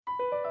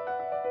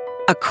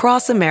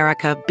Across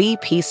America,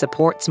 BP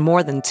supports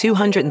more than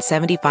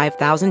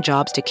 275,000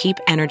 jobs to keep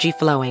energy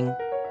flowing.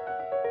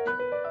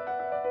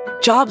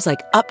 Jobs like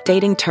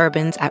updating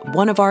turbines at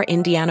one of our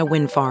Indiana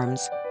wind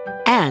farms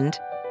and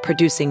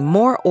producing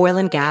more oil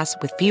and gas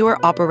with fewer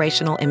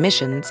operational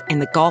emissions in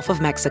the Gulf of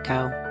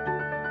Mexico.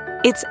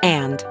 It's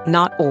and,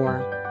 not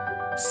or.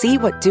 See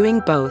what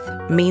doing both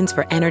means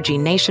for energy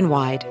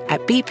nationwide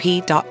at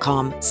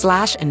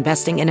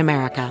bp.com/investing in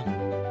America.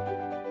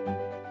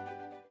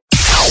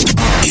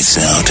 It's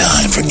now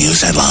time for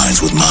news headlines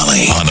with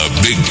Molly on a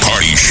Big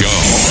Party Show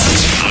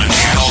on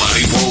Channel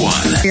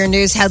 94.1. Your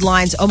news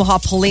headlines. Omaha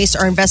police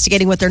are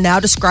investigating what they're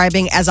now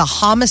describing as a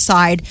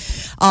homicide.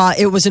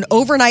 It was an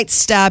overnight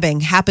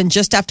stabbing, happened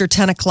just after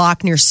 10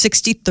 o'clock near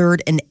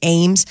 63rd and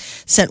Ames.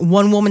 Sent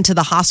one woman to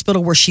the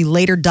hospital where she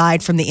later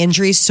died from the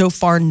injuries. So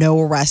far, no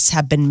arrests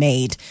have been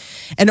made.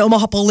 And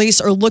Omaha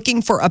police are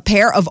looking for a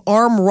pair of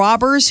armed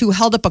robbers who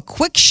held up a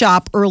quick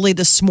shop early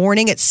this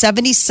morning at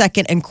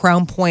 72nd and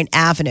Crown Point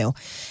Avenue.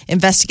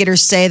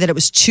 Investigators say that it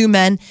was two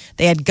men.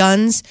 They had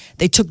guns.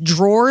 They took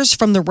drawers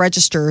from the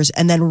registers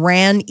and then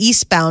ran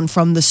eastbound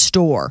from the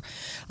store.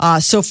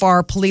 So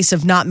far, police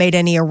have not made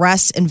any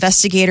arrests.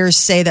 Investigators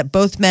say that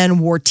both men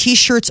wore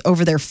T-shirts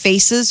over their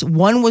faces.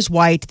 One was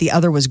white, the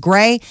other was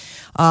gray.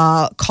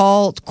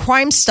 Call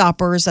Crime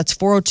Stoppers. That's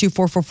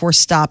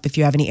 402-444-STOP if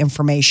you have any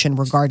information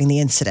regarding the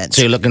incident.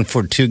 So you're looking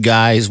for two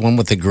guys, one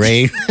with a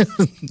gray,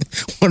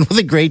 one with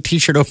a gray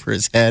T-shirt over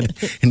his head,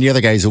 and the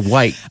other guy's a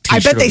white T-shirt. I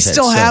bet they over his head.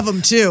 still So have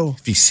them too.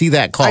 If you see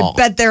that, call. I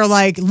bet they're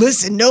like,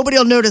 listen, nobody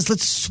will notice.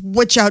 Let's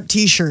switch out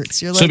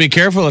T-shirts. You're like, So be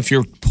careful if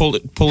you're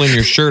pulling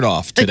your shirt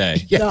off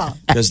today. Yeah.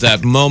 Because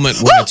that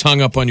moment when it's hung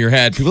up on your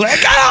head, people are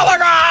like, get on the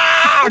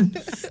ground!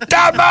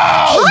 Don't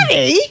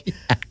move!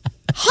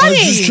 honey. I was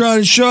just trying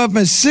to show off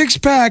my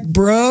six-pack,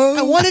 bro.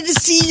 I wanted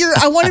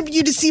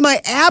you to see my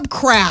ab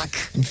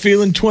crack. I'm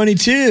feeling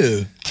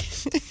 22.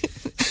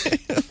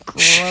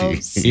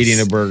 Gross. Eating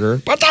a burger.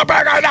 Put the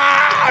burger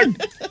down!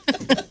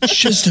 It's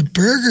just a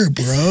burger,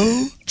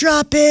 bro.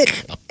 Drop it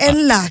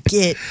and lock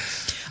it.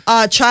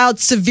 Child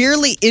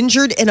severely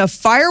injured in a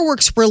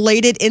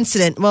fireworks-related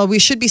incident. Well, we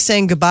should be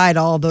saying goodbye to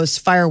all those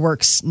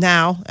fireworks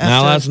now.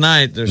 Now last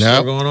night, they're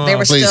still going on. They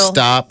were Please still-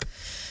 stop.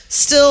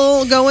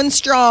 Still going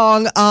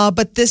strong,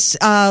 but this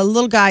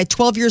little guy,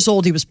 12 years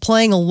old, he was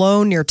playing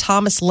alone near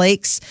Thomas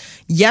Lakes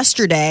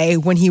yesterday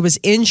when he was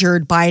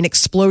injured by an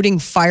exploding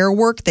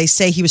firework. They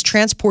say he was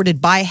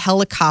transported by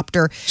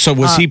helicopter. So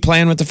was he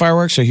playing with the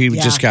fireworks, or he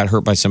yeah. just got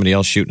hurt by somebody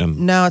else shooting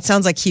him? No, it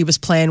sounds like he was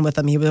playing with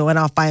them. He went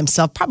off by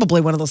himself.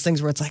 Probably one of those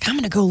things where it's like, I'm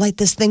going to go light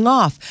this thing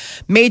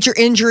off. Major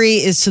injury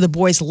is to the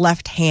boy's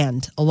left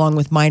hand, along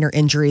with minor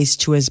injuries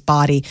to his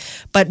body.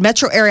 But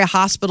metro area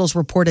hospitals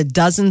reported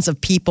dozens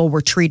of people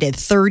were treated.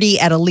 30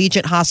 at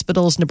Allegiant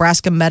Hospitals.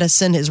 Nebraska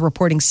Medicine is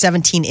reporting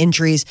 17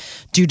 injuries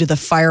due to the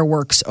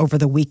fireworks over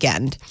the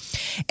weekend.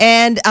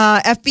 And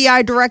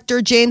FBI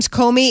Director James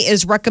Comey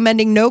is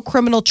recommending no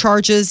criminal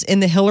charges in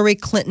the Hillary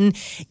Clinton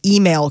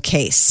email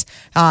case.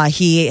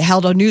 He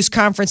held a news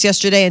conference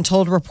yesterday and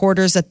told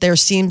reporters that there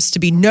seems to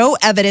be no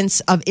evidence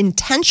of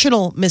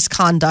intentional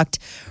misconduct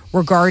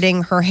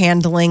regarding her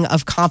handling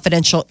of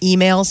confidential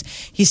emails.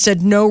 He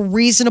said no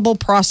reasonable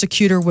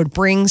prosecutor would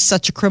bring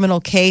such a criminal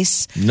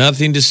case.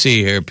 Nothing to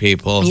see here,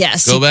 people.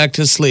 Yes. Go back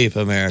to sleep,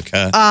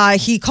 America.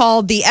 He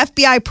called the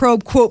FBI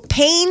probe, quote,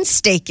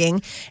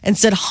 painstaking, and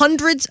said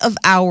hundreds of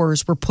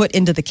hours were put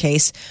into the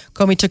case.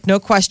 Comey took no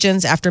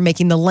questions after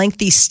making the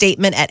lengthy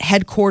statement at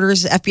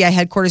FBI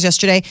headquarters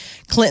yesterday.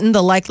 Clinton,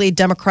 the likely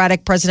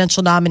Democratic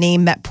presidential nominee,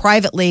 met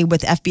privately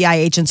with FBI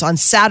agents on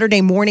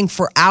Saturday morning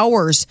for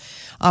hours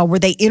where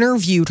they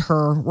interviewed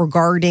her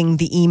regarding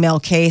the email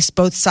case.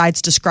 Both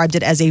sides described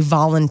it as a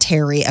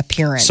voluntary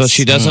appearance. So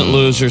she doesn't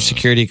lose her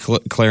security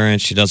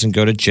clearance. She doesn't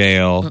go to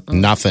jail.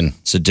 Nothing.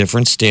 It's a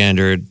different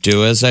standard.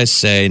 Do as I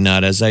say,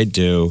 not as I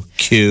do.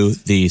 Cue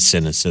the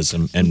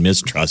cynicism and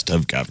mistrust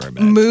of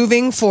government.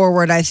 Moving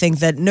forward, I think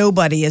that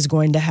nobody is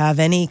going to have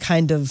any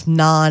kind of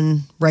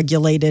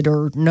non-regulated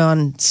or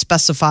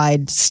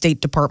non-specified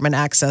State Department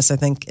access. I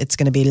think it's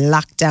going to be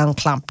lockdown,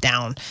 clamp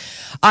down.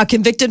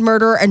 Convicted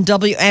murderer and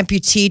W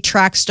amputee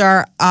track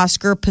star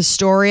Oscar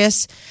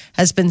Pistorius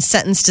has been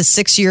sentenced to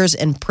 6 years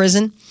in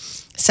prison.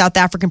 South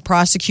African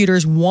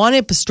prosecutors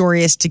wanted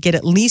Pistorius to get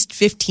at least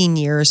 15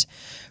 years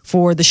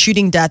for the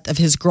shooting death of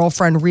his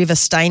girlfriend Riva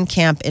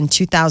Steinkamp in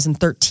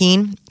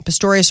 2013.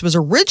 Pistorius was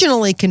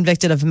originally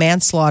convicted of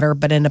manslaughter,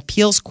 but an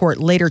appeals court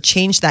later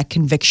changed that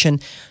conviction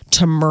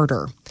to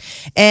murder.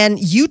 And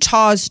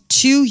Utah's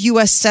 2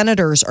 U.S.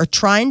 senators are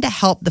trying to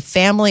help the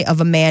family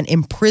of a man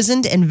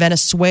imprisoned in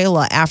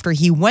Venezuela after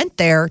he went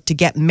there to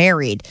get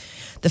married.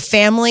 The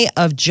family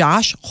of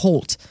Josh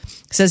Holt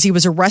says he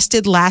was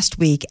arrested last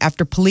week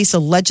after police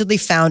allegedly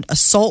found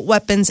assault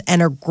weapons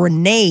and a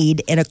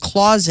grenade in a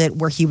closet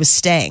where he was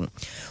staying.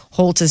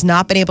 Holt has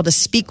not been able to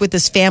speak with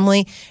his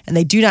family, and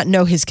they do not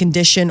know his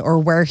condition or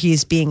where he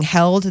is being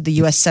held. The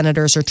U.S.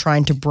 senators are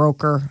trying to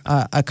broker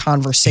a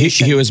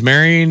conversation. He was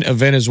marrying a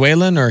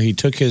Venezuelan, or he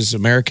took his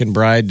American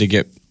bride to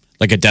get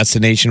Like a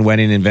destination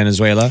wedding in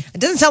Venezuela? It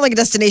doesn't sound like a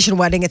destination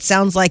wedding. It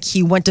sounds like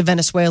he went to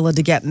Venezuela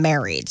to get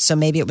married. So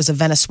maybe it was a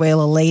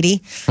Venezuela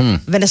lady,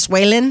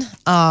 Venezuelan.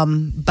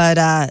 But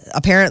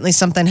apparently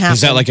something happened.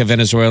 Is that like a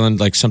Venezuelan,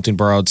 like something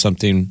borrowed,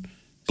 something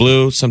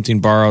blue,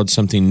 something borrowed,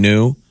 something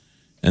new?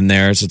 And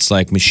theirs, it's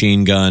like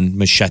machine gun,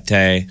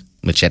 machete.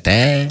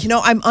 Machete. You know,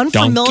 I'm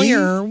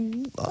unfamiliar.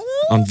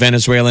 On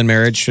Venezuelan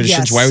marriage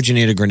traditions, Yes. why would you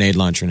need a grenade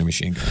launcher and a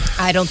machine gun?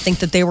 I don't think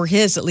that they were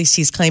his. At least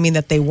he's claiming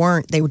that they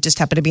weren't. They would just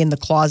happen to be in the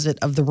closet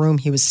of the room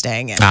he was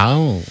staying in.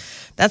 Oh.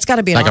 That's got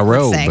to be an Like a awkward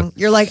robe. thing.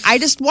 You're like, I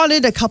just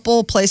wanted a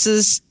couple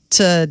places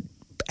to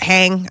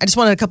hang. I just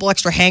wanted a couple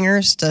extra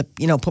hangers to,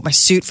 put my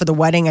suit for the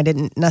wedding. I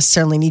didn't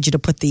necessarily need you to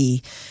put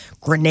the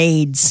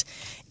grenades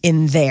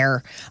in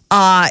there.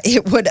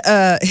 It would.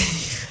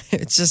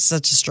 It's just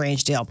such a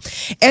strange deal.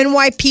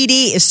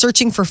 NYPD is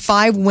searching for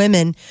 5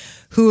 women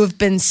who have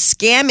been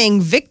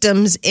scamming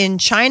victims in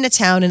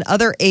Chinatown and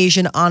other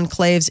Asian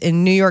enclaves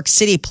in New York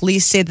City.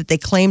 Police say that they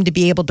claim to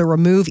be able to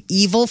remove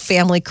evil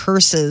family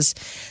curses,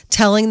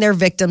 telling their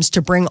victims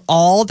to bring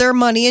all their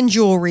money and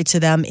jewelry to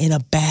them in a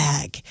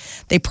bag.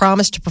 They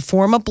promise to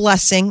perform a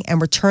blessing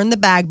and return the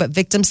bag, but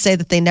victims say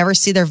that they never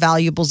see their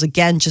valuables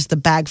again, just the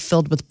bag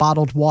filled with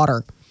bottled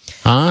water.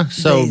 Huh?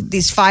 So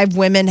These 5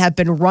 women have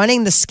been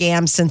running the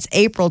scam since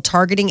April,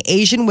 targeting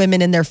Asian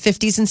women in their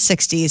 50s and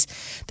 60s.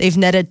 They've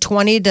netted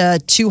 $20,000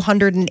 to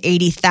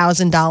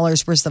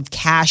 $280,000 worth of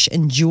cash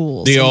and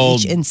jewels. The in old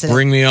each incident.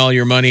 bring me all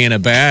your money in a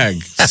bag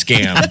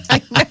scam.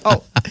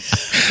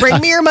 Bring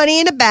me your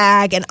money in a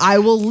bag, and I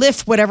will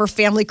lift whatever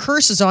family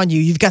curse is on you.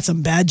 You've got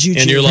some bad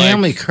juju. And you're like,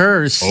 family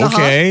curse.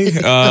 okay.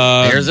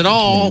 There's it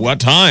all. What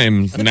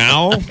time?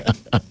 Now?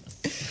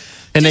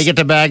 And they get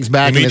the bags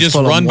back. Let me and it's just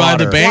full of run by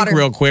the water. bank Water.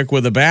 real quick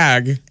with a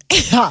bag.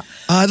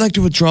 I'd like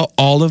to withdraw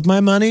all of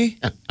my money.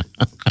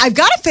 I've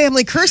got a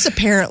family curse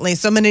apparently,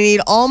 so I'm going to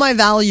need all my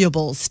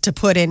valuables to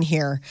put in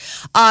here.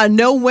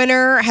 No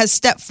winner has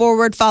stepped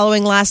forward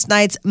following last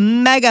night's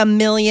Mega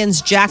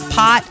Millions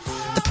jackpot.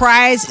 The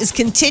prize is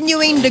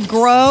continuing to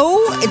grow.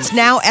 It's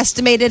now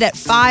estimated at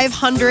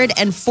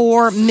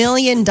 $504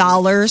 million.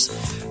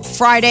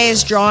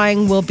 Friday's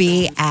drawing will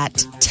be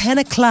at 10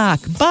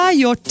 o'clock. Buy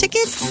your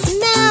ticket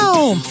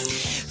now.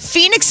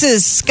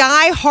 Phoenix's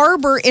Sky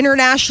Harbor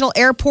International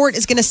Airport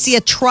is going to see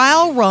a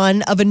trial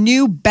run of a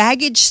new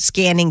baggage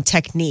scanning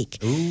technique.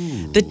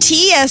 The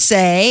TSA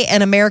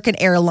and American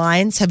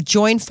Airlines have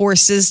joined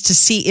forces to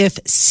see if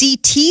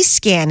CT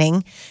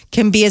scanning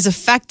can be as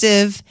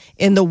effective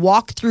in the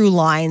walk-through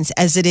lines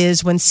as it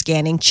is when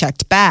scanning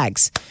checked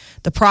bags.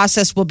 The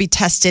process will be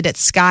tested at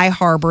Sky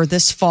Harbor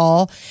this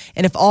fall.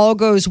 And if all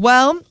goes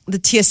well, the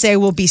TSA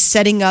will be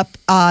setting up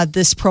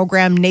this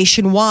program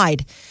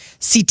nationwide.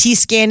 CT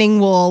scanning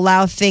will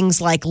allow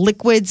things like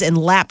liquids and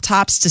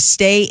laptops to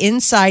stay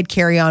inside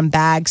carry-on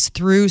bags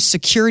through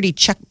security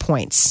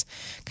checkpoints.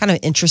 Kind of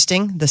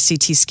interesting, the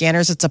CT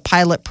scanners. It's a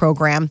pilot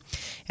program,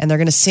 and they're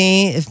going to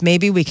see if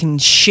maybe we can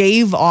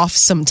shave off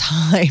some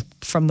time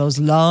from those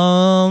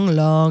long,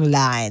 long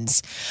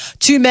lines.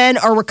 2 men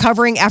are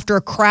recovering after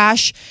a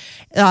crash.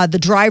 The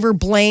driver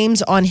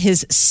blames on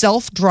his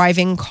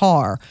self-driving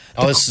car.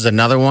 Oh, this is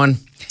another one?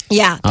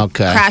 Yeah.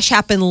 Okay. Crash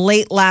happened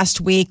late last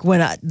week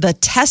when the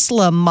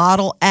Tesla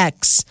Model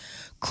X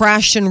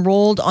crashed and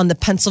rolled on the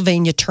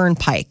Pennsylvania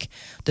Turnpike.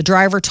 The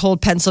driver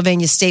told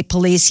Pennsylvania State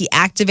Police he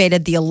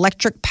activated the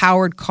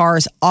electric-powered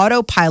car's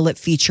autopilot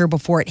feature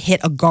before it hit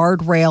a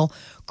guardrail,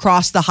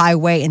 crossed the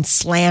highway, and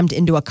slammed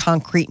into a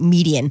concrete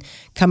median,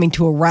 coming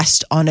to a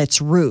rest on its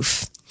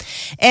roof.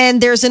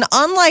 And there's an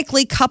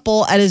unlikely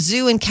couple at a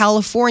zoo in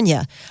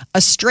California.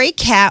 A stray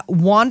cat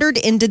wandered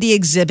into the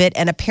exhibit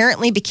and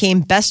apparently became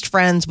best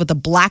friends with a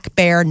black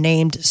bear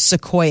named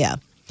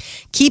Sequoia.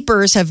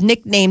 Keepers have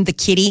nicknamed the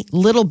kitty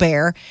Little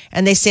Bear,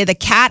 and they say the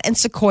cat and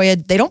Sequoia,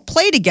 they don't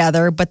play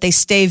together, but they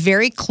stay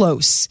very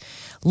close.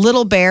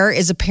 Little Bear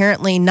is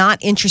apparently not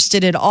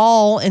interested at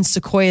all in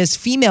Sequoia's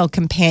female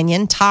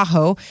companion,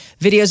 Tahoe.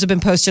 Videos have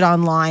been posted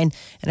online,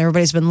 and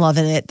everybody's been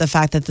loving it. The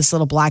fact that this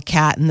little black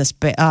cat and this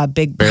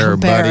big bear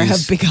buddies.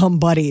 have become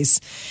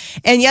buddies.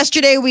 And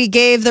yesterday we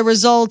gave the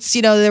results.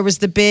 There was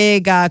the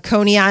big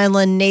Coney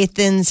Island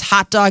Nathan's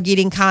hot dog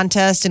eating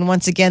contest, and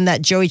once again,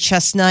 that Joey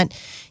Chestnut,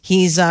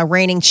 he's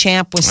reigning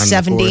champ with On the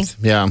 70. fourth,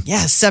 yeah.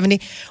 Yeah,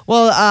 70.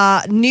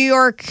 Well, New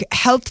York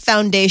Health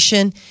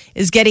Foundation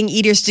is getting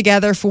eaters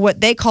together for what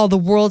they call the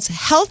world's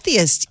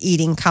healthiest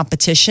eating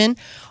competition.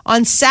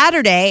 On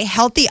Saturday,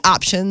 Healthy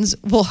Options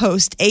will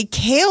host a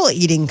kale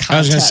eating contest. I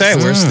was going to say,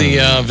 where's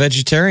the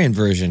vegetarian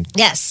version?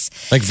 Yes.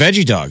 Like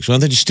veggie dogs. Why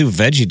don't they just do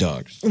veggie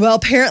dogs? Well,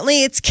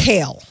 apparently it's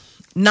kale.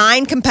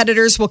 9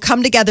 competitors will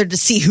come together to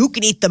see who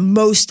can eat the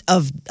most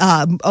of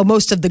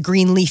the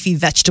green leafy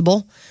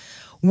vegetable.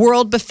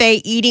 World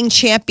Buffet Eating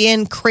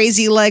Champion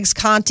Crazy Legs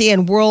Conti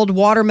and World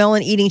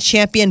Watermelon Eating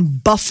Champion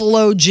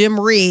Buffalo Jim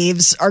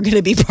Reeves are going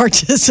to be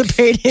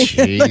participating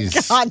in the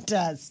Jeez.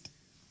 contest.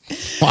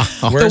 Wow.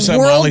 Where's the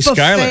Molly World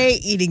Schuyler? Buffet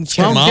Eating Won't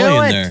Champion. Molly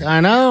do in it. there.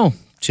 I know.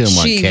 Too much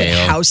She would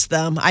kale. house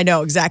them. I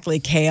know, exactly,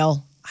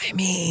 kale. I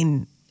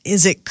mean,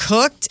 Is it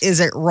cooked? Is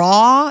it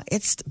raw?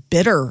 It's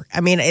bitter.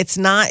 I mean,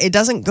 it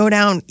doesn't go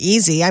down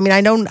easy. I mean,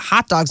 I know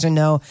hot dogs are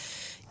no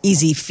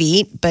easy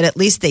feat, but at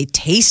least they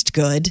taste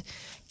good.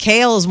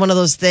 Kale is one of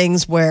those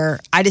things where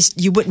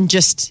you wouldn't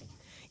just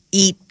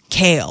eat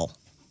kale.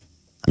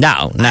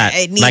 No, not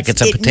like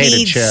it's a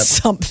potato chip.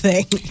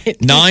 Something.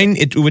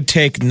 It would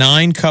take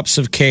 9 cups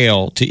of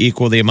kale to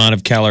equal the amount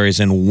of calories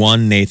in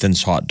one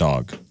Nathan's hot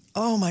dog.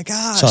 Oh my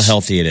gosh. That's how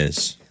healthy it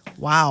is.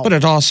 Wow. But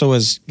it also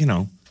is,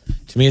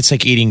 to me, it's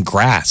like eating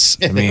grass.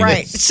 I mean,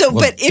 right. So,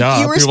 but if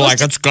you were people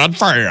it's good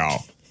for you.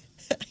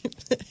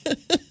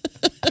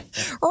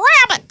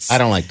 Rabbits. I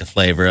don't like the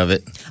flavor of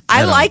it.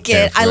 I like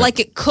it. I like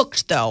it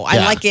cooked, though. I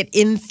like it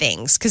in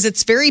things because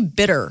it's very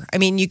bitter. I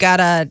mean,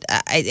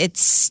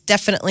 it's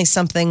definitely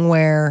something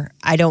where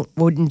I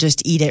wouldn't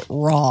just eat it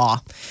raw.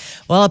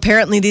 Well,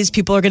 apparently these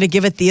people are going to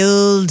give it the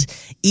old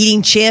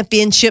eating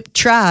championship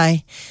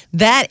try.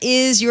 That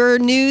is your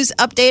news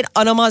update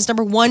on Omaha's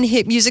 #1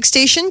 hit music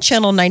station,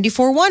 Channel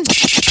 94.1.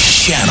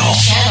 Channel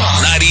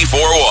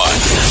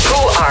 94.1. Who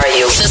are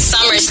you? The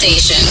summer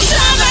station.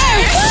 Summer!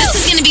 This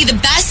is going to be the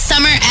best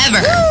summer ever.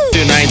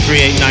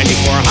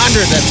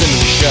 293-894-100. That's into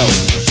the show.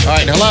 All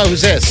right, hello.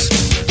 Who's this?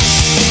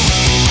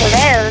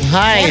 Hello.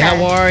 Hi, Hannah.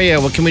 how are you?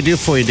 What can we do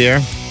for you,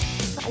 dear?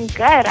 I'm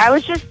good. I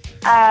was just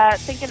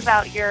thinking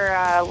about your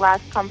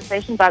last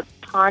conversation about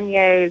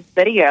Kanye's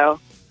video.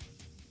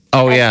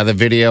 Oh, yeah, the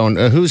video. And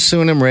who's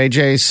suing him? Ray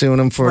J suing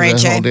him for Ray the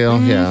J. whole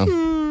deal? Yeah.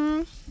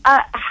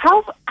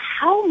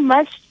 How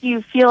much do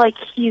you feel like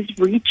he's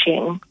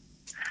reaching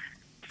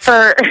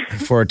for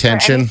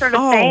attention? for any sort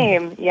of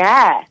fame?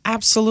 Yeah.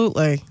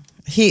 Absolutely.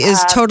 He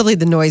is totally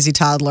the noisy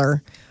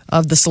toddler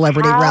of the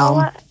celebrity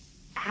realm.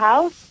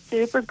 How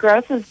super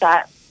gross is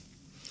that?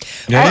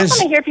 It I is.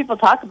 just want to hear people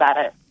talk about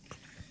it.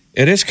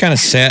 It is kind of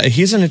sad.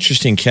 He's an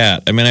interesting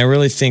cat. I mean, I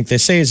really think they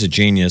say he's a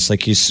genius.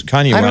 Like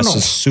Kanye West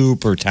is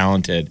super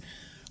talented.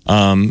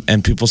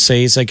 And people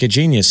say he's like a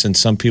genius. And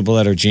some people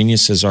that are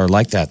geniuses are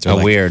like that. They're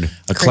like weird.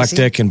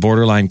 Eclectic and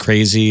borderline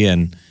crazy.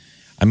 And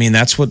I mean,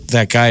 that's what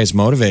that guy is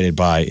motivated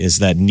by, is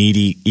that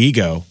needy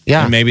ego.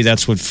 Yeah. And maybe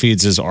that's what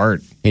feeds his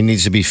art. He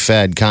needs to be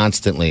fed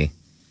constantly.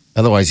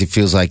 Otherwise, he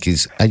feels like you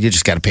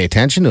just got to pay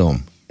attention to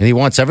him. And he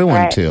wants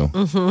everyone to.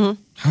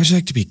 Mm-hmm. How would you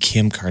like to be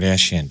Kim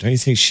Kardashian? Don't you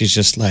think she's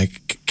just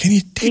like, can you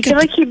take You feel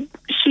like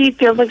she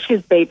feels like she's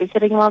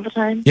babysitting him all the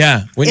time?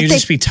 Yeah. Wouldn't you If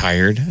just be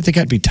tired? I think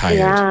I'd be tired.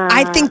 Yeah.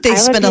 I think they I would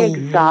spend be a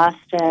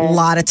exhausted.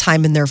 lot of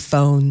time in their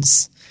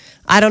phones.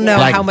 I don't know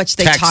Like how much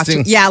they talk to.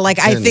 texting? Yeah, like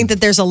I think that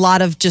there's a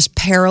lot of just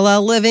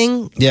parallel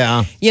living,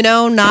 Yeah.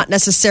 not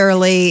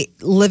necessarily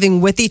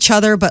living with each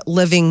other, but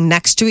living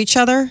next to each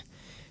other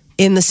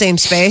in the same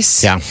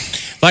space. Yeah.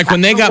 Like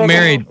when they got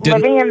married,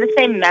 living in the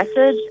same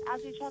message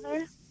as each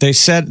other.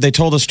 they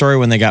told a story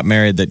when they got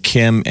married that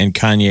Kim and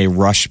Kanye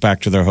rushed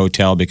back to their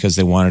hotel because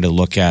they wanted to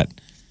look at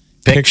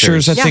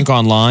pictures I think,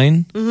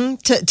 online.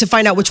 To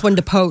find out which one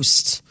to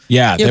post.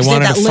 Yeah, You know, they 'cause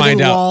wanted that to living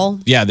find out. wall.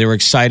 Yeah, they were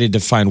excited to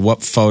find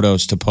what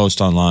photos to post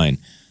online.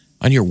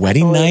 On your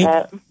wedding believe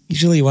night, it.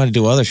 usually you want to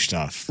do other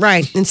stuff.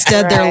 Right.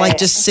 Instead, they're like Right.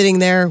 just sitting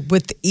there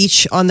with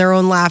each on their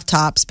own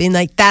laptops, being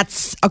like,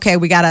 that's okay,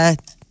 we got to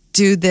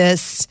do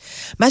this.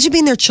 Imagine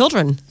being their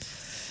children.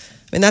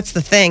 I mean, that's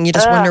the thing. You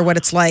just wonder what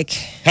it's like.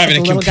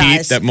 Having with to the little compete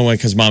guys. that moment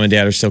because mom and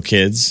dad are still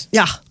kids.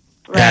 Yeah.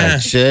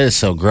 That shit is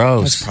so That's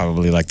gross.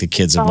 probably like the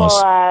kids The of whole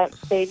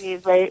most.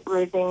 babies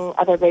raising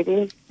other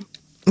babies.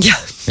 Yeah.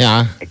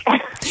 Yeah.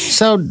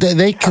 So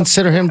they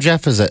consider him,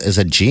 Jeff, as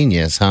a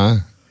genius, huh?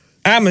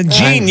 I'm a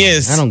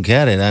genius. I don't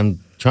get it. I'm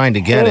trying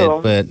to get it,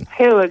 but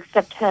who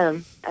except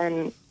him?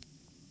 And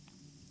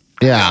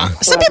yeah.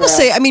 Some people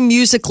say, I mean,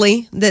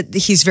 musically, that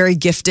he's very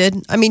gifted.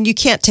 I mean, you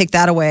can't take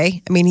that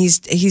away. I mean, he's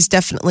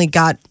definitely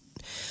got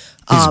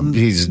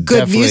He's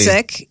good definitely-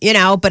 music,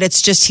 but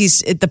it's just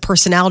the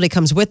personality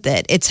comes with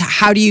it. It's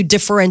how do you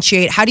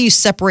differentiate? How do you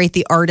separate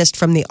the artist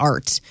from the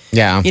art?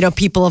 Yeah.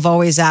 People have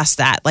always asked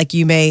that. Like,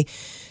 you may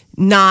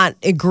not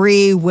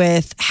agree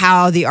with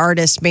how the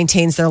artist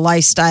maintains their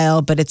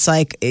lifestyle, but it's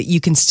like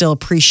you can still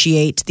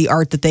appreciate the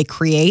art that they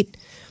create.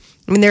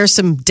 I mean, there are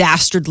some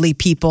dastardly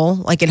people,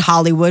 like in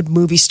Hollywood,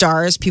 movie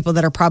stars, people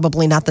that are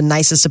probably not the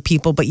nicest of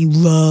people, but you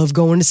love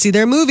going to see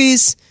their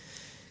movies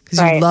because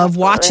you Right, love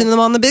absolutely. watching them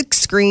on the big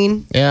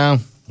screen. Yeah.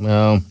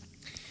 Well.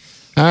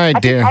 All right,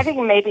 dear. I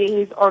think maybe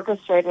he's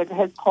orchestrated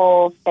his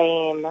whole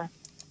fame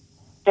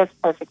just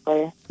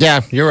perfectly. Yeah,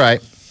 you're right.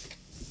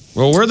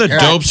 Well, we're the Yeah.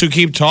 dopes who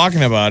keep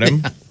talking about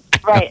him.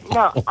 Right.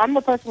 No, I'm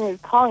the person who's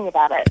calling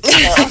about it. So.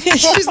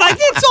 She's like,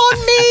 it's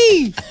on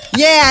me.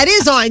 Yeah, it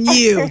is on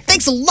you.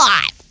 Thanks a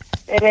lot.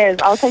 It is.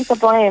 I'll take the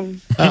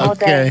blame all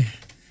day. Okay.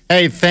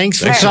 Hey, thanks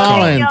for Thanks for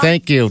calling. calling.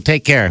 Thank you.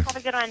 Take care. Have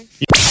a good one.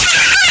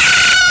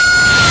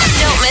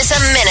 Don't miss a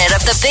minute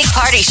of the Big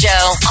Party Show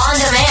on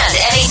demand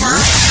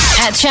anytime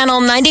at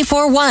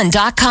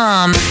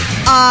channel941.com.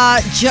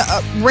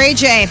 Ray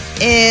J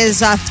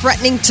is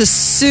threatening to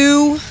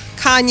sue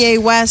Kanye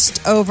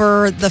West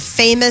over the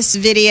famous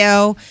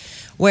video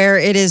where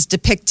it is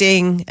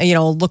depicting,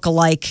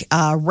 look-alike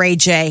Ray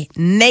J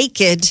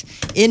naked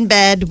in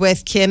bed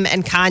with Kim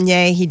and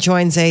Kanye. He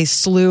joins a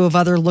slew of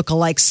other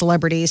look-alike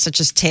celebrities such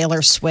as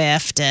Taylor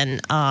Swift and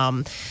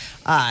oh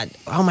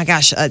my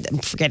gosh, I'm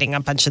forgetting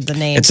a bunch of the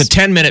names. It's a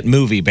 10-minute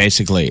movie,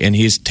 basically, and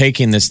he's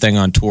taking this thing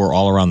on tour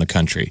all around the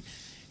country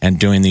and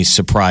doing these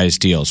surprise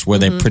deals where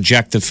they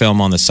project the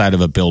film on the side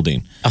of a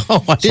building.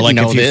 Oh, I didn't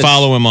know if you this.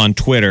 follow him on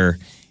Twitter,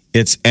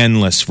 it's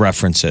endless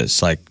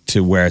references,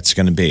 to where it's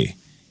going to be.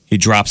 He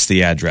drops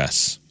the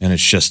address, and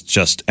it's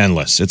just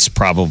endless. It's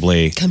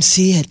probably come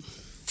see it.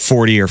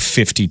 40 or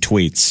 50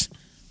 tweets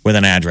with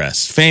an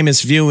address.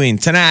 Famous viewing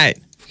tonight.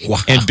 Wow.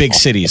 In big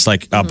cities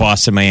like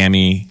Boston,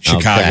 Miami,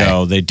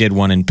 Chicago. They did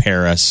one in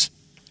Paris,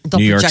 They'll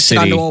New York project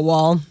City. it onto a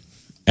wall.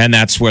 And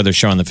that's where they're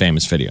showing the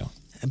famous video.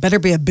 It better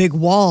be a big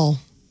wall.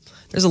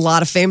 There's a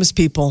lot of famous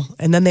people.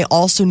 And then they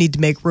also need to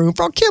make room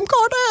for Kim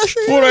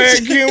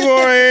Kardashian. Kim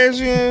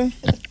Kardashian?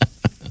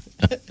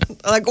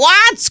 Like,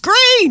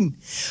 widescreen!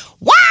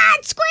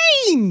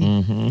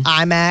 Widescreen!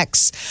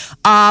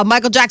 IMAX.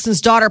 Michael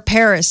Jackson's daughter,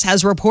 Paris,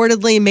 has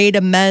reportedly made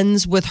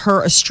amends with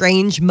her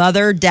estranged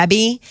mother,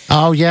 Debbie.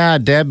 Oh, yeah,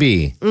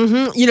 Debbie.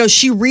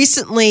 She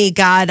recently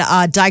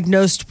got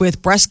diagnosed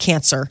with breast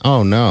cancer.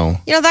 Oh, no.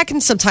 That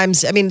can sometimes,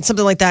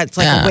 something like that, it's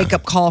like a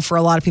wake-up call for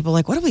a lot of people.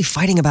 Like, what are we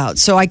fighting about?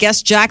 So I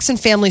guess Jackson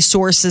family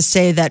sources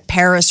say that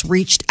Paris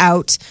reached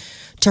out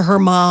to her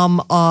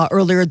mom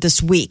earlier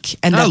this week.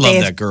 And I that love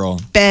they've that girl.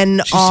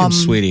 Been, She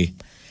seems sweetie.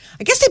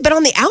 I guess they've been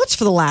on the outs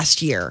for the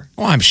last year.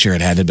 Well, I'm sure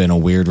it had to have been a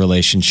weird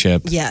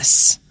relationship.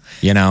 Yes.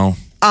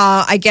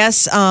 I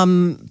guess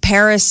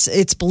Paris,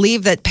 it's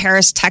believed that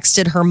Paris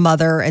texted her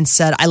mother and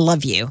said, I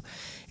love you,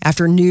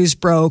 after news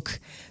broke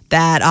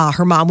that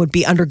her mom would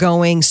be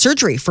undergoing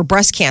surgery for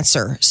breast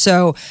cancer.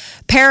 So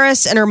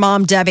Paris and her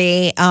mom,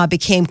 Debbie,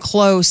 became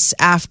close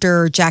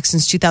after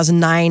Jackson's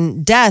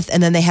 2009 death,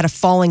 and then they had a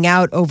falling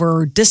out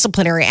over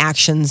disciplinary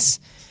actions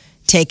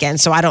taken.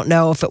 So I don't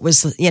know if it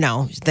was,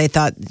 they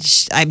thought,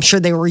 I'm sure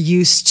they were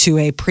used to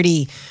a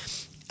pretty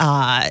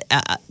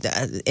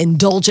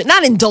indulgent,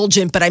 not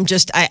indulgent, but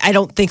I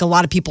don't think a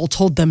lot of people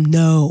told them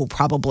no,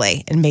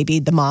 probably. And maybe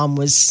the mom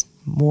was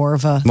more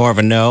of a no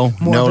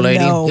lady.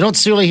 No. You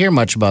don't really hear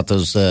much about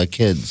those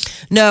kids.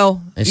 No,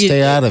 they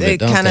stay out of it.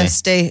 Don't kind they?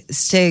 of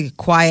stay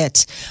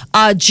quiet.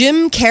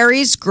 Jim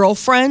Carrey's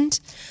girlfriend,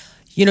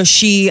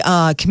 she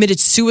committed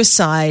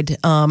suicide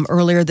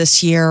earlier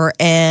this year,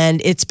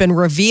 and it's been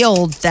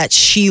revealed that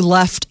she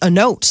left a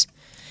note,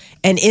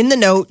 and in the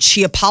note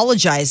she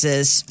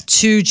apologizes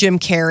to Jim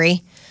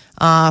Carrey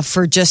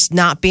for just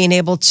not being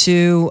able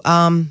to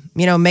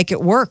make it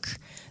work.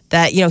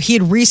 That, he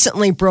had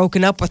recently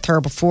broken up with her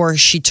before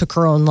she took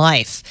her own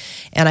life.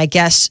 And I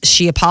guess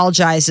she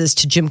apologizes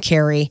to Jim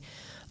Carrey,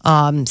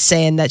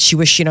 saying that she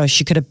wished,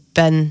 she could have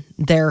been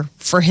there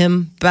for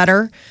him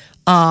better.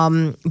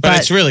 But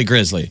it's really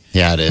grisly.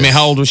 Yeah, it is.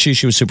 How old was she?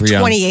 She was super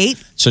young.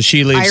 28. So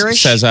she leaves,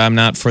 Irish. says, I'm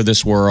not for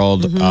this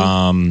world.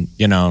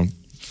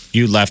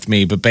 You left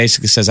me. But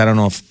basically says, I don't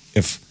know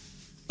if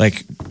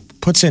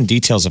puts in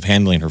details of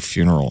handling her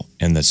funeral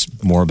in this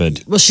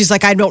morbid. Well, she's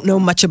like, I don't know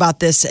much about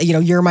this.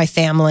 You're my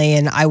family,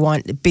 and I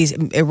want,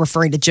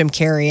 referring to Jim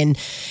Carrey and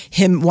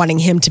him wanting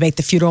him to make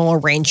the funeral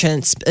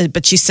arrangements.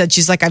 But she said,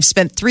 she's like, I've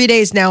spent 3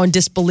 days now in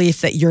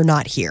disbelief that you're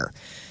not here.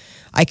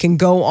 I can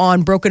go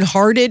on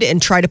brokenhearted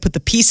and try to put the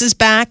pieces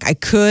back. I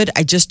could.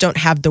 I just don't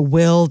have the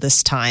will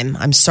this time.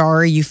 I'm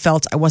sorry you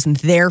felt I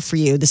wasn't there for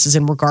you. This is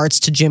in regards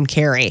to Jim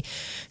Carrey.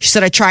 She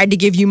said, I tried to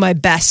give you my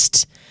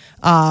best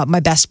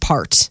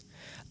part.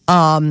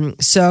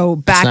 So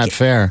back, that's not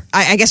fair.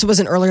 I guess it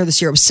wasn't earlier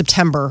this year. It was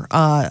September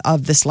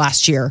of this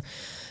last year.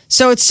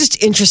 So it's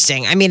just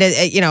interesting.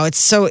 It's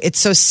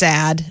so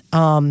sad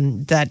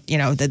that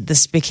that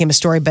this became a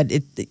story, but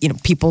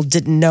people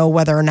didn't know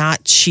whether or not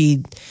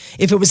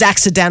if it was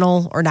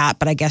accidental or not.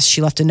 But I guess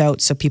she left a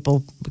note, so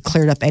people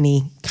cleared up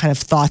any kind of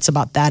thoughts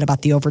about that,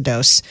 about the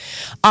overdose.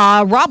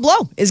 Rob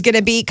Lowe is going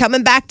to be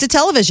coming back to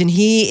television.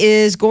 He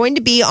is going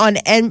to be on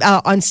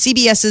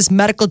CBS's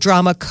medical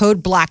drama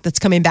Code Black, that's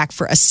coming back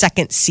for a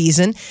second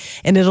season,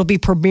 and it'll be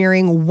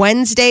premiering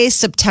Wednesday,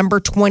 September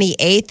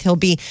 28th. He'll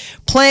be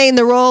playing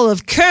the role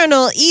of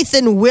Colonel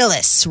Ethan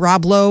Willis.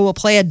 Rob Lowe will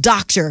play a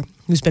doctor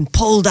who's been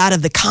pulled out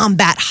of the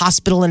combat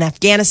hospital in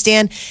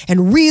Afghanistan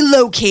and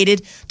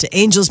relocated to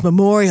Angels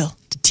Memorial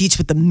to teach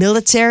what the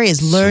military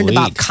has learned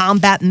about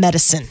combat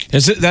medicine.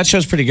 That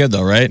show's pretty good,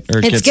 though, right?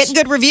 It's getting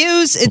good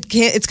reviews.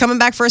 It's coming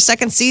back for a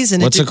second season.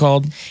 What's it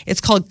called?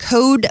 It's called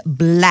Code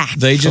Black.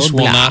 They just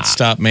will not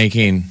stop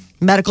making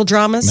medical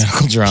dramas.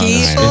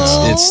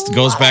 It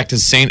goes back to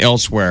St.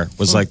 Elsewhere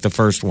was like the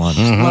first one.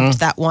 Loved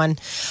that one.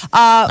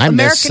 I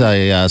miss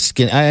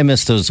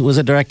those. Was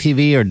it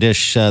DirecTV or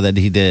Dish that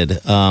he did?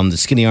 The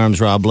Skinny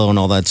Arms, Rob Lowe, and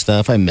all that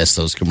stuff. I miss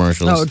those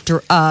commercials.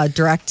 Oh,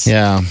 Direct.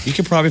 Yeah, you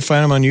could probably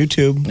find them on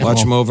YouTube.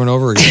 Watch them over and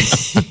over again.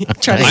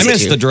 I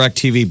miss the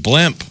DirecTV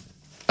blimp.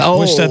 I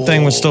wish that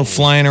thing was still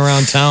flying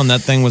around town.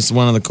 That thing was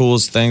one of the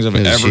coolest things I've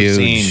ever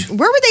seen.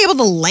 Where were they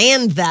able to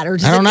land that? Or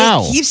I don't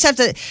know. You just have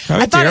to.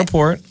 Probably at the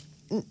airport.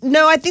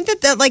 No, I think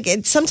that like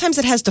sometimes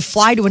it has to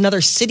fly to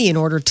another city in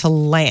order to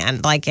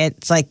land. Like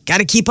it's like got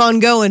to keep on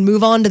going,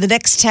 move on to the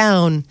next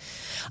town.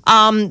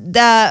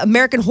 The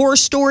American Horror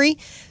Story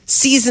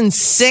season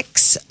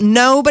 6.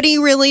 Nobody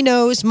really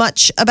knows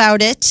much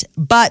about it,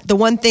 but the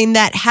one thing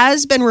that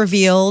has been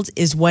revealed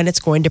is when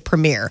it's going to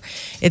premiere.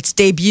 Its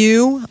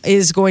debut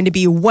is going to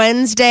be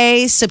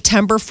Wednesday,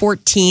 September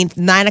 14th,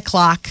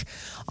 9:00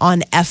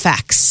 on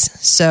FX.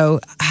 So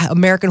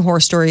American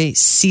Horror Story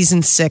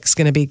season 6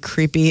 going to be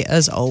creepy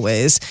as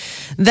always.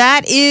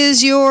 That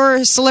is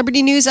your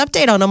celebrity news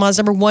update on Omaha's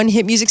number 1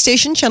 hit music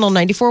station, Channel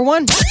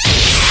 94.1.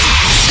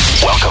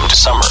 Welcome to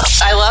summer.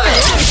 I love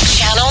it.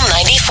 Channel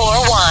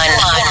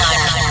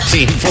 94.1.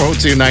 See,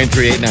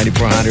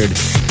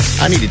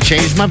 402-938-9400. I need to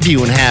change my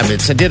viewing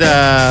habits. I did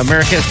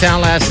America's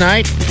Town last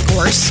night. Of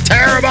course.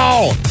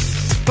 Terrible.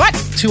 What?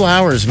 2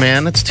 hours,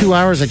 man. That's 2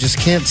 hours I just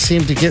can't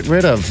seem to get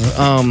rid of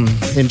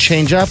and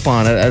change up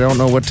on it. I don't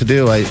know what to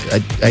do. I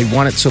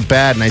want it so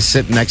bad, and I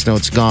sit next to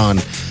it's gone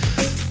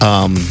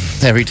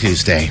every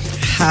Tuesday.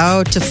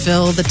 How to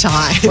fill the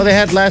time. Well, they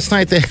had last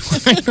night.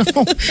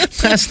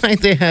 Last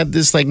night they had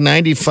this like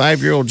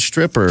 95-year-old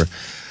stripper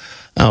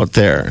out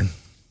there.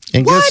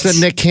 And guess what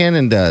Nick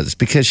Cannon does?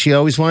 Because she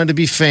always wanted to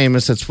be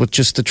famous. That's what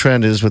just the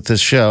trend is with this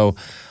show.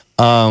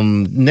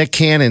 Nick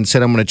Cannon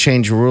said, I'm going to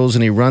change the rules,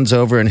 and he runs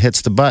over and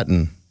hits the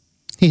button.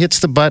 He hits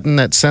the button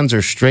that sends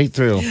her straight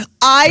through.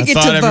 I get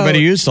thought to everybody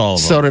vote. used all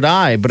of them. So did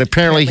I, but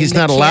apparently he's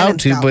not Nick allowed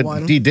to, Cannon's got but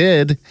one. he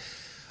did.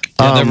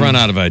 Yeah, they've run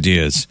out of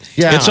ideas.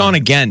 Yeah. It's on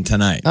again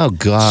tonight. Oh,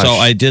 gosh. So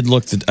I did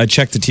look. I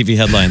checked the TV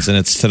headlines, and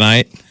it's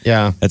tonight.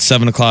 Yeah. At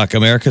 7:00.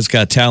 America's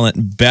Got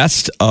Talent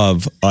Best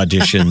of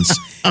Auditions.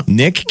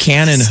 Nick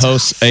Cannon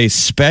hosts a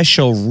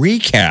special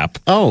recap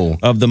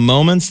of the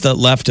moments that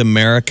left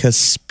America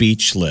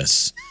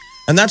speechless.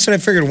 And that's what I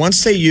figured.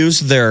 Once they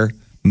use their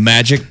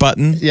magic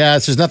button,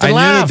 yes, there's nothing I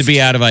left. knew to be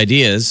out of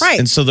ideas. Right.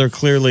 And so they're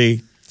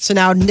clearly... So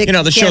now Nick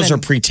the shows Cannon- are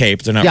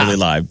pre-taped. They're not Yeah. really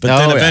live. But Oh,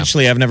 then yeah.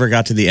 eventually, I've never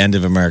got to the end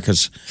of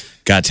America's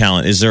Got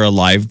Talent. Is there a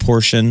live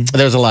portion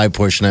There's a live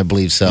portion, I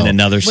believe so. in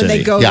another city? When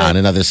they go Yeah, there. in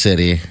another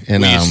city.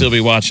 And, Will you still be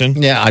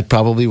watching? Yeah, I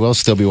probably will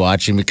still be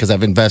watching because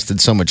I've invested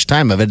so much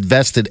time. I've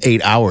invested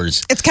 8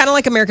 hours. It's kind of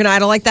like American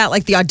Idol like that.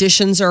 Like the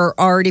auditions are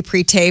already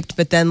pre-taped,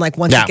 but then like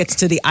once Yeah. it gets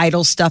to the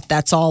Idol stuff,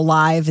 that's all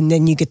live, and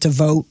then you get to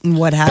vote and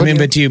what have I mean, you.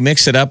 but do you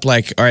mix it up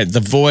like, all right, The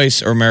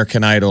Voice or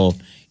American Idol,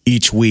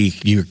 each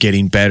week you're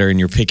getting better and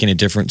you're picking a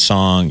different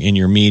song and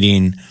you're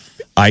meeting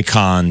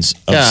icons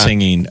of Yeah.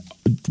 singing.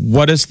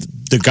 What is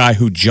the guy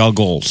who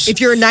juggles? If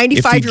you're a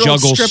 95-year-old If he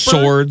juggles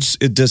stripper- swords,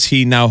 does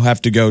he now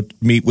have to go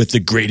meet with the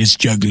greatest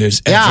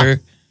jugglers Yeah.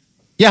 ever?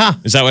 Yeah.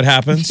 Is that what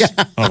happens? Yeah.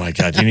 Oh my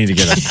God, you need to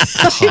get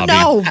a hobby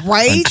know,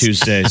 right? on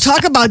Tuesdays.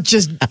 Talk about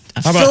just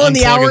about filling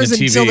the unplugging hours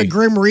the until TV? the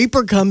Grim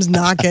Reaper comes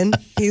knocking.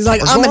 He's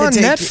like, Or I'm go going on to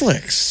take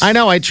Netflix. I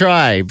know I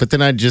try, but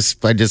then I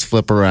just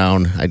flip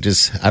around. I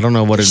don't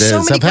know what it is. There's so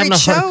many I'm having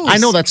great a hard- shows. I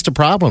know that's the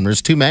problem.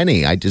 There's too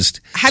many. Have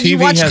you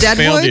TV watched has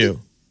failed Deadwood? you.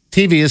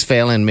 TV is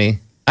failing me.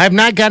 I've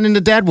not gotten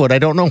into Deadwood. I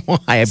don't know why.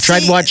 I've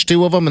tried to watch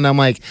 2 of them, and I'm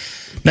like,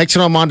 next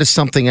one I'm on to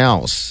something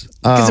else.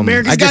 Because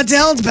America's I Got just-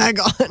 Talent's back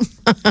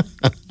on.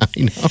 I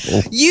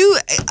know.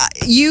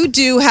 You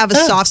do have a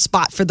soft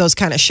spot for those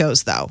kind of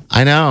shows, though.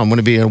 I know. I'm going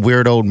to be a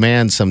weird old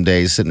man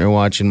someday sitting there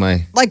watching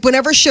my... Like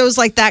whenever shows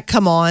like that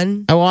come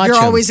on, I watch you're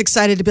 'em. always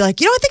excited to be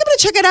like, I think I'm going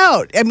to check it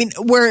out. I mean,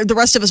 where the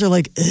rest of us are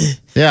like, ugh,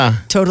 Yeah.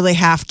 totally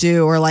have to,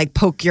 or like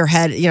poke your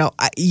head.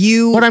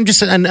 What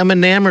I'm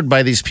enamored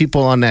by these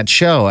people on that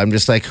show. I'm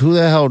just like, who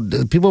the hell?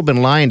 People have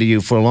been lying to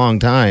you for a long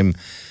time,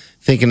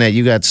 thinking that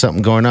you got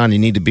something going on. You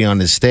need to be on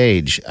this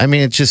stage. I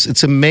mean,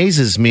 it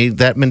amazes me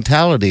that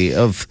mentality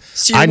of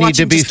So you're I need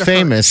to watching be just to hurt.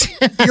 famous.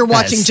 You're Yes.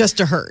 watching just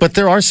to hurt. But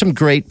there are some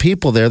great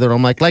people there that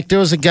I'm like there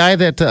was a guy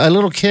a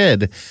little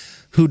kid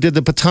who did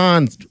the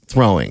baton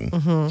throwing,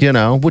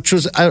 which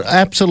was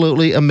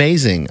absolutely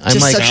amazing. I'm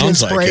just like, such an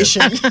Sounds like it.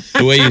 inspiration.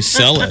 The way you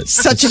sell it.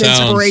 Such an It sounds-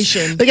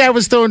 inspiration. the guy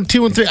was throwing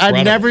 2 and 3. I've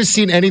Incredible. never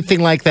seen anything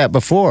like that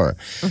before.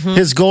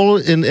 His goal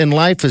in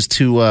life is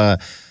to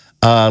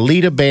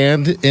lead a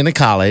band in a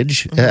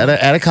college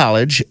at a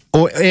college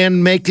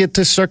and make it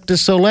to Cirque du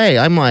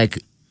Soleil. I'm like,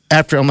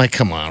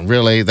 come on,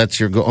 really? That's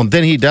your goal? And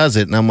then he does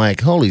it, and I'm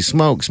like, holy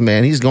smokes,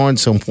 man, he's going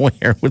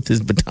somewhere with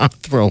his baton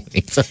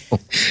throwing. So,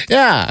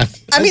 yeah.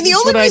 I mean, the That's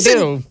only what I reason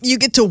do. you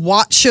get to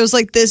watch shows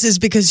like this is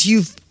because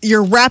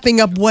you're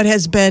wrapping up what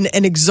has been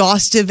an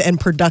exhaustive and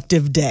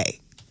productive day.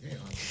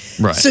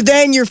 Right. So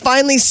then you're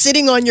finally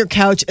sitting on your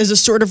couch as a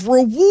sort of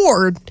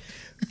reward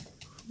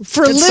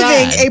for It's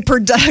living sad. a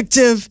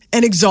productive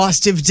and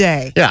exhaustive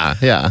day.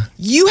 Yeah.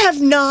 You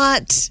have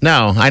not.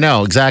 No, I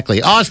know,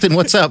 exactly. Austin,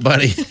 what's up,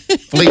 buddy?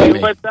 Believe me.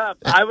 What's up?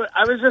 I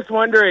was just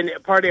wondering,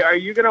 Party, are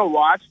you going to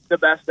watch the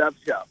Best Of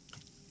show?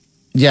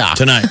 Yeah.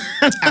 Tonight.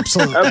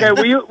 Absolutely. Okay,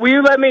 will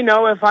you let me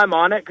know if I'm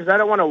on it? Because I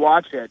don't want to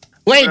watch it.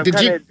 Wait, I'm did you?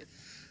 kinda-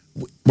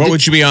 What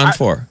would you be on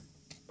for?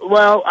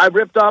 Well, I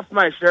ripped off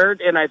my shirt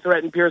and I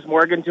threatened Piers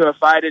Morgan to a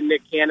fight, and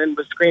Nick Cannon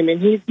was screaming,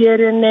 "He's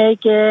getting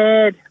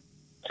naked."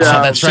 So,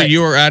 Oh, that's So right.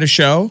 you were at a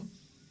show?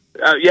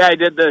 Yeah, I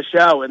did the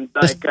show and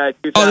this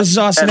is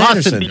Austin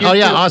Anderson. Oh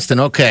yeah, Austin.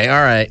 Okay,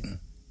 all right.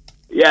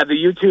 Yeah, the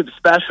YouTube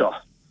special.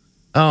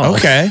 Oh,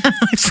 okay.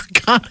 I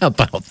forgot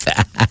about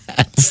that.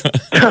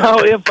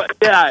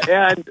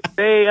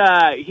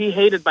 And he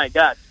hated my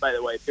guts, by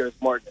the way, Piers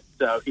Morgan.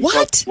 So he's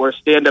the worst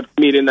stand-up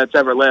comedian that's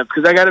ever lived.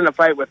 Because I got in a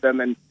fight with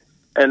him, and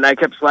I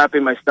kept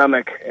slapping my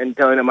stomach and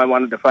telling him I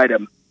wanted to fight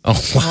him. Oh,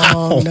 wow.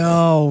 Oh,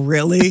 no,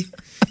 really?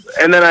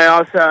 And then I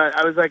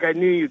was like, I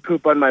knew you'd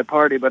poop on my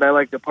party, but I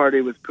like to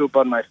party with poop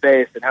on my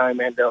face. And Howie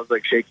Mandel's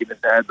like shaking his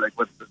head, like,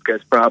 what's this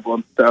guy's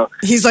problem? So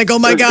he's like, oh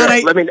my God.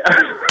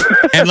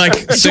 And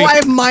like, do I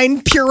have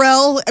mind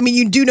Purell? I mean,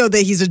 you do know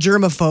that he's a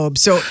germaphobe.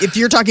 So if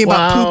you're talking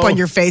about poop on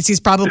your face, he's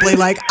probably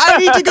like, I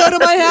need to go to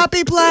my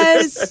happy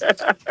place.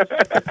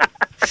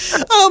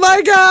 Oh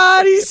my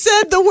God. He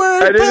said the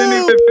word I didn't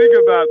even think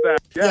about that.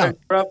 Yeah.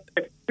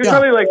 He's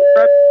probably like,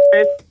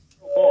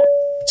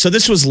 so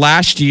this was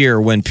last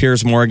year when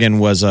Piers Morgan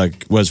was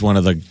one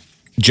of the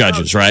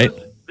judges, right?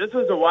 This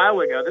was a while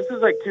ago. This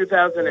was like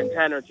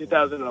 2010 or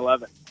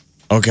 2011.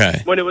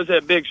 Okay. When it was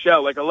a big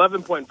show, like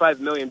 11.5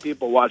 million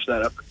people watched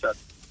that episode.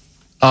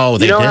 Oh,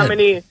 they did? How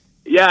many?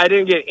 Yeah, I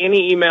didn't get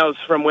any emails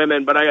from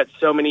women, but I got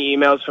so many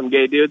emails from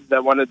gay dudes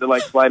that wanted to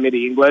like fly me to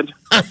England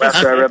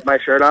after I ripped my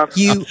shirt off.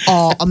 You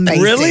are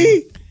amazing.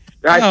 Really?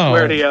 I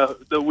swear to you,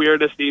 the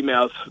weirdest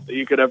emails that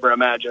you could ever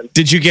imagine.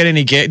 Did you get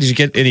any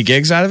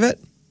gigs out of it?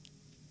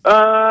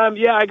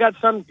 Yeah, I got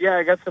some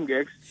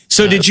gigs.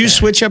 So did you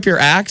switch up your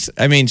act?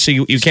 I mean, so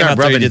you came out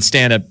there, you did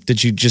stand up.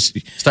 Did you just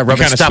start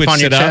rubbing stuff on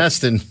your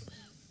chest and?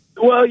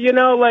 Well,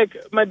 like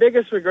my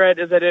biggest regret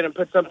is I didn't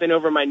put something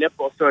over my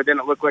nipples so it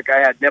didn't look like I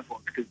had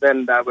nipples, because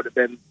then that would have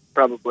been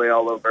probably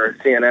all over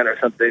CNN or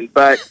something.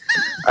 But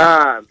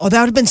that would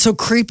have been so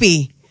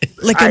creepy.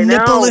 Like a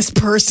nippleless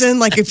person.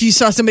 Like if you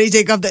saw somebody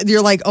take off,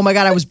 you're like, oh my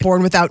God, I was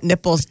born without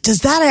nipples. Does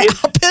that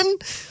happen?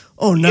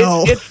 Oh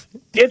no.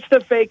 It's the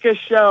fakest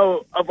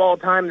show of all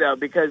time, though,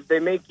 because they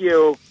make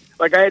you,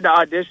 like, I had to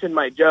audition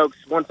my jokes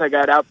once I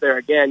got out there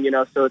again,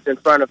 so it's in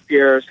front of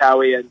Piers,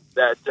 Howie, and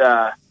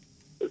that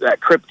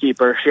crypt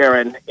keeper,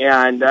 Sharon,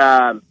 and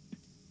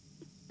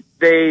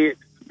they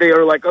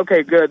are like,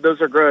 okay, good,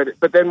 those are good.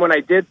 But then when I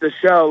did the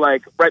show,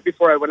 like, right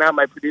before I went out,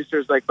 my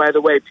producer's like, by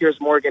the way,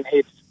 Piers Morgan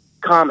hates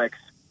comics.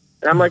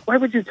 And I'm like, why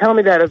would you tell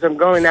me that as I'm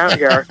going out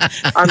here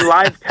on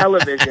live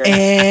television?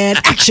 And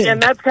action. And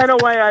that's kind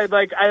of why I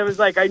was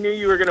like, I knew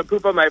you were going to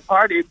poop on my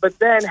party. But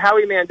then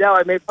Howie Mandel,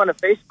 I made fun of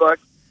Facebook,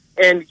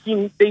 and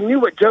they knew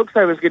what jokes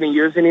I was going to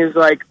use. And he was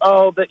like,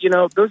 oh, but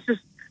those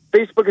just,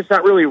 Facebook is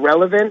not really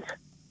relevant.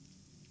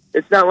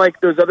 It's not like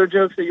those other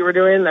jokes that you were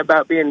doing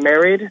about being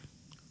married.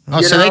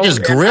 Oh, so they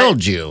just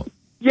grilled you.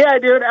 Yeah,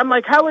 dude. I'm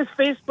like, how is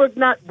Facebook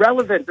not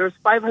relevant? There's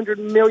 500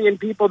 million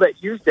people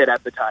that used it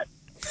at the time.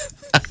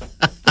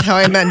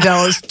 Howie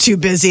Mandel is too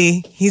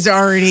busy. He's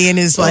already in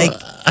his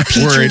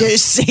petri dish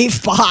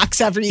safe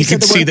box after you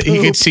said the word poop.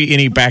 He could see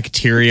any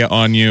bacteria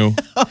on you.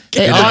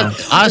 Okay. Hey,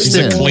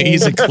 Austin,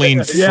 he's a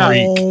clean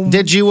freak.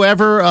 Did you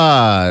ever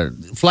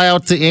fly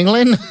out to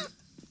England?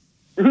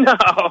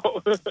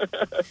 No.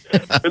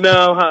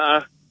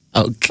 No.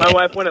 Okay. My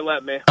wife wouldn't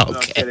let me. Okay. No,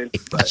 I'm kidding.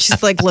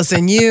 She's like,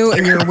 listen, you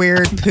and your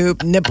weird poop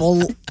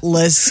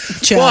nippleless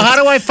chest. Well, how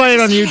do I find it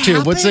on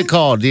YouTube? What's it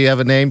called? Do you have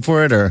a name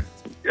for it, or?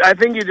 I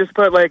think you just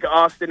put like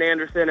Austin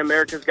Anderson,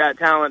 America's Got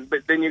Talent,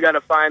 but then you got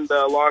to find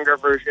the longer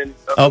version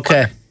of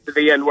to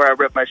the end where I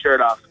ripped my shirt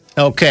off.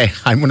 Okay,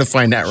 I'm going to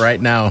find that right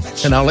now,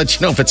 and I'll let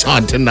you know if it's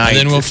on tonight. And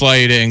then we'll fly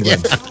you to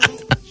England.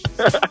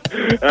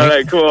 All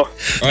right, cool.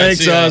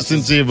 Thanks,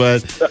 Austin. See you,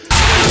 bud. Okay.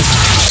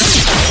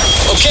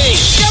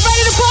 Get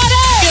ready to party!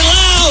 Get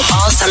loud!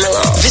 All summer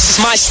long. This is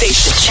my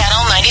station.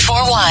 Channel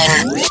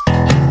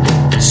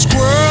 94.1.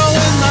 Squirrel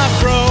in my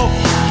fro.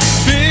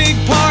 Big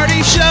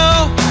party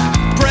show.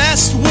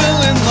 Breast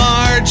will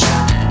enlarge.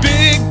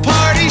 Big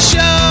party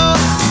show.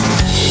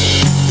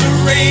 The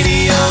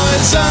radio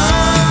is on.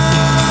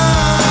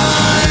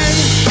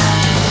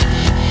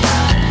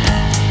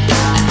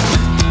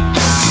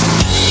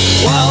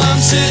 While I'm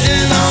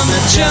sitting on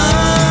the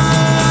john.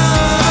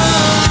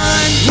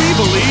 We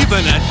believe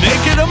in a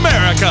naked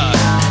America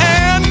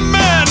and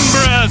man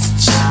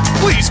breasts.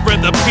 Please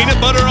spread the peanut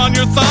butter on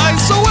your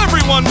thighs so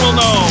everyone will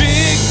know.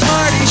 Big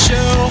party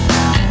show.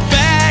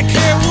 Back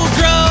hair will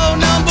grow.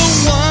 Number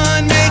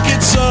one, make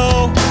it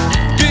so.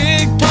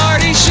 Big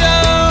party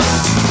show.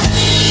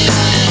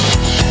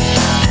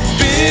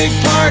 Big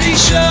party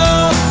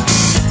show.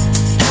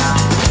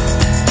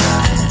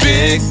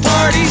 Big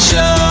party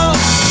show.